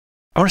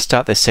I want to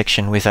start this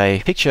section with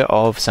a picture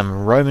of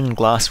some Roman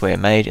glassware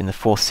made in the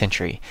 4th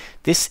century.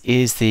 This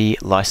is the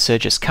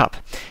Lycurgus Cup.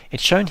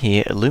 It's shown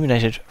here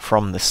illuminated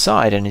from the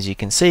side, and as you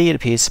can see it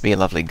appears to be a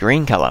lovely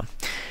green colour.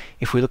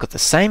 If we look at the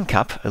same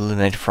cup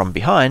illuminated from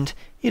behind,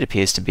 it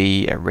appears to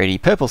be a reddy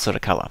purple sort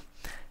of colour.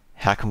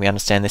 How can we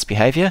understand this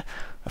behaviour?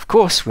 Of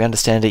course, we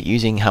understand it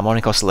using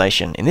harmonic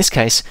oscillation, in this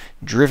case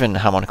driven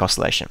harmonic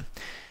oscillation.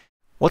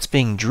 What's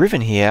being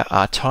driven here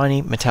are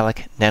tiny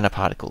metallic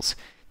nanoparticles.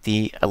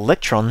 The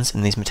electrons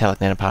in these metallic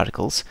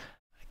nanoparticles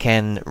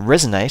can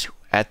resonate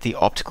at the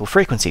optical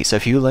frequency. So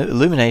if you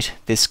illuminate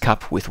this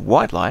cup with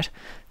white light,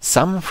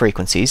 some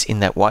frequencies in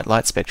that white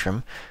light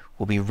spectrum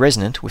will be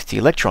resonant with the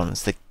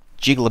electrons that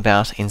jiggle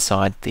about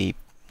inside the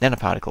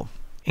nanoparticle.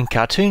 In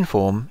cartoon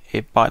form,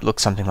 it might look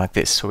something like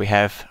this. So we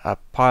have a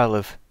pile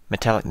of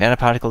metallic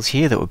nanoparticles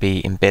here that would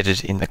be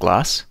embedded in the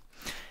glass.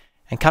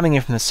 And coming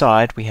in from the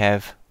side, we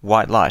have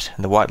white light.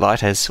 And the white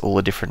light has all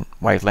the different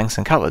wavelengths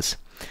and colours.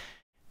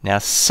 Now,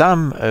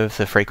 some of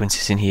the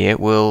frequencies in here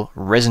will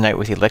resonate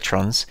with the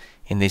electrons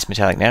in these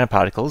metallic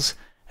nanoparticles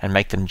and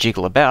make them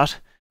jiggle about,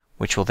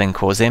 which will then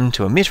cause them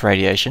to emit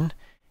radiation.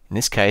 In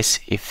this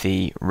case, if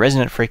the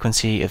resonant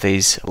frequency of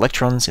these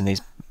electrons in these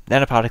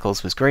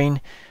nanoparticles was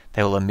green,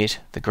 they will emit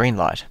the green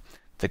light.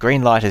 The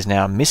green light is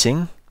now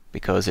missing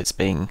because it's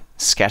being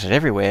scattered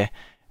everywhere,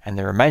 and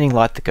the remaining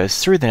light that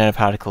goes through the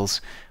nanoparticles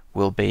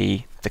will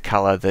be the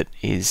colour that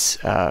is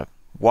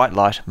white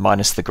light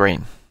minus the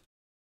green.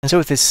 And so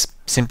with this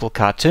simple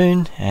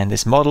cartoon and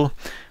this model,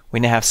 we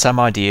now have some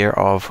idea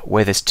of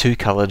where this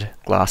two-coloured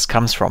glass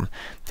comes from.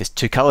 This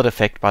two-coloured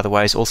effect, by the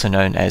way, is also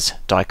known as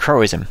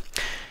dichroism.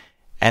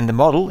 And the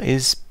model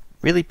is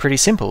really pretty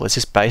simple. It's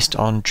just based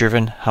on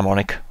driven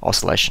harmonic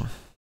oscillation.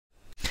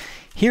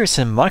 Here are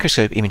some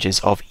microscope images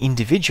of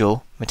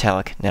individual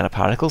metallic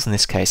nanoparticles, in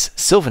this case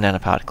silver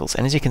nanoparticles,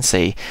 and as you can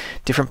see,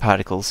 different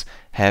particles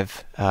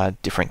have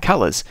different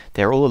colours.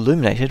 They're all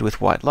illuminated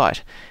with white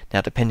light. Now,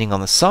 depending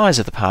on the size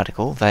of the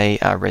particle, they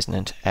are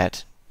resonant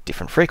at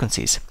different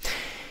frequencies.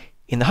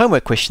 In the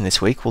homework question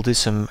this week, we'll do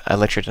some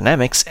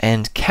electrodynamics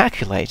and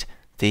calculate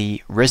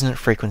the resonant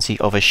frequency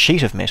of a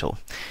sheet of metal.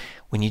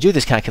 When you do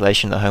this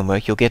calculation in the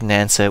homework, you'll get an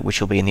answer which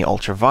will be in the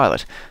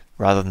ultraviolet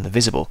rather than the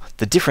visible.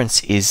 The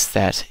difference is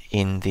that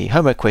in the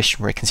homework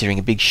question we're considering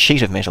a big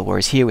sheet of metal,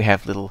 whereas here we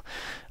have little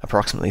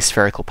approximately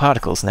spherical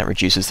particles, and that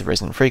reduces the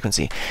resonant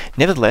frequency.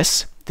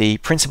 Nevertheless, the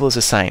principle is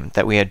the same,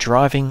 that we are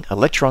driving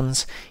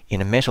electrons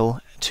in a metal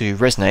to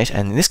resonate,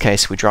 and in this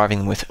case we're driving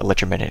them with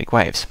electromagnetic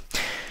waves.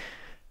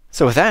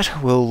 So with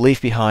that, we'll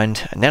leave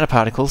behind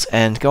nanoparticles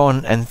and go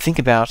on and think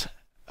about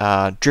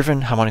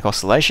driven harmonic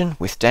oscillation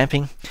with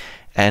damping,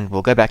 and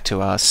we'll go back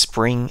to our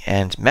spring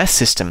and mass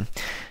system,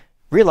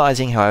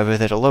 realizing, however,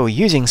 that although we're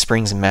using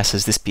springs and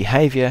masses, this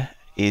behavior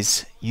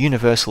is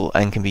universal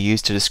and can be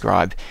used to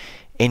describe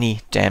any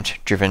damped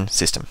driven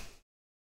system.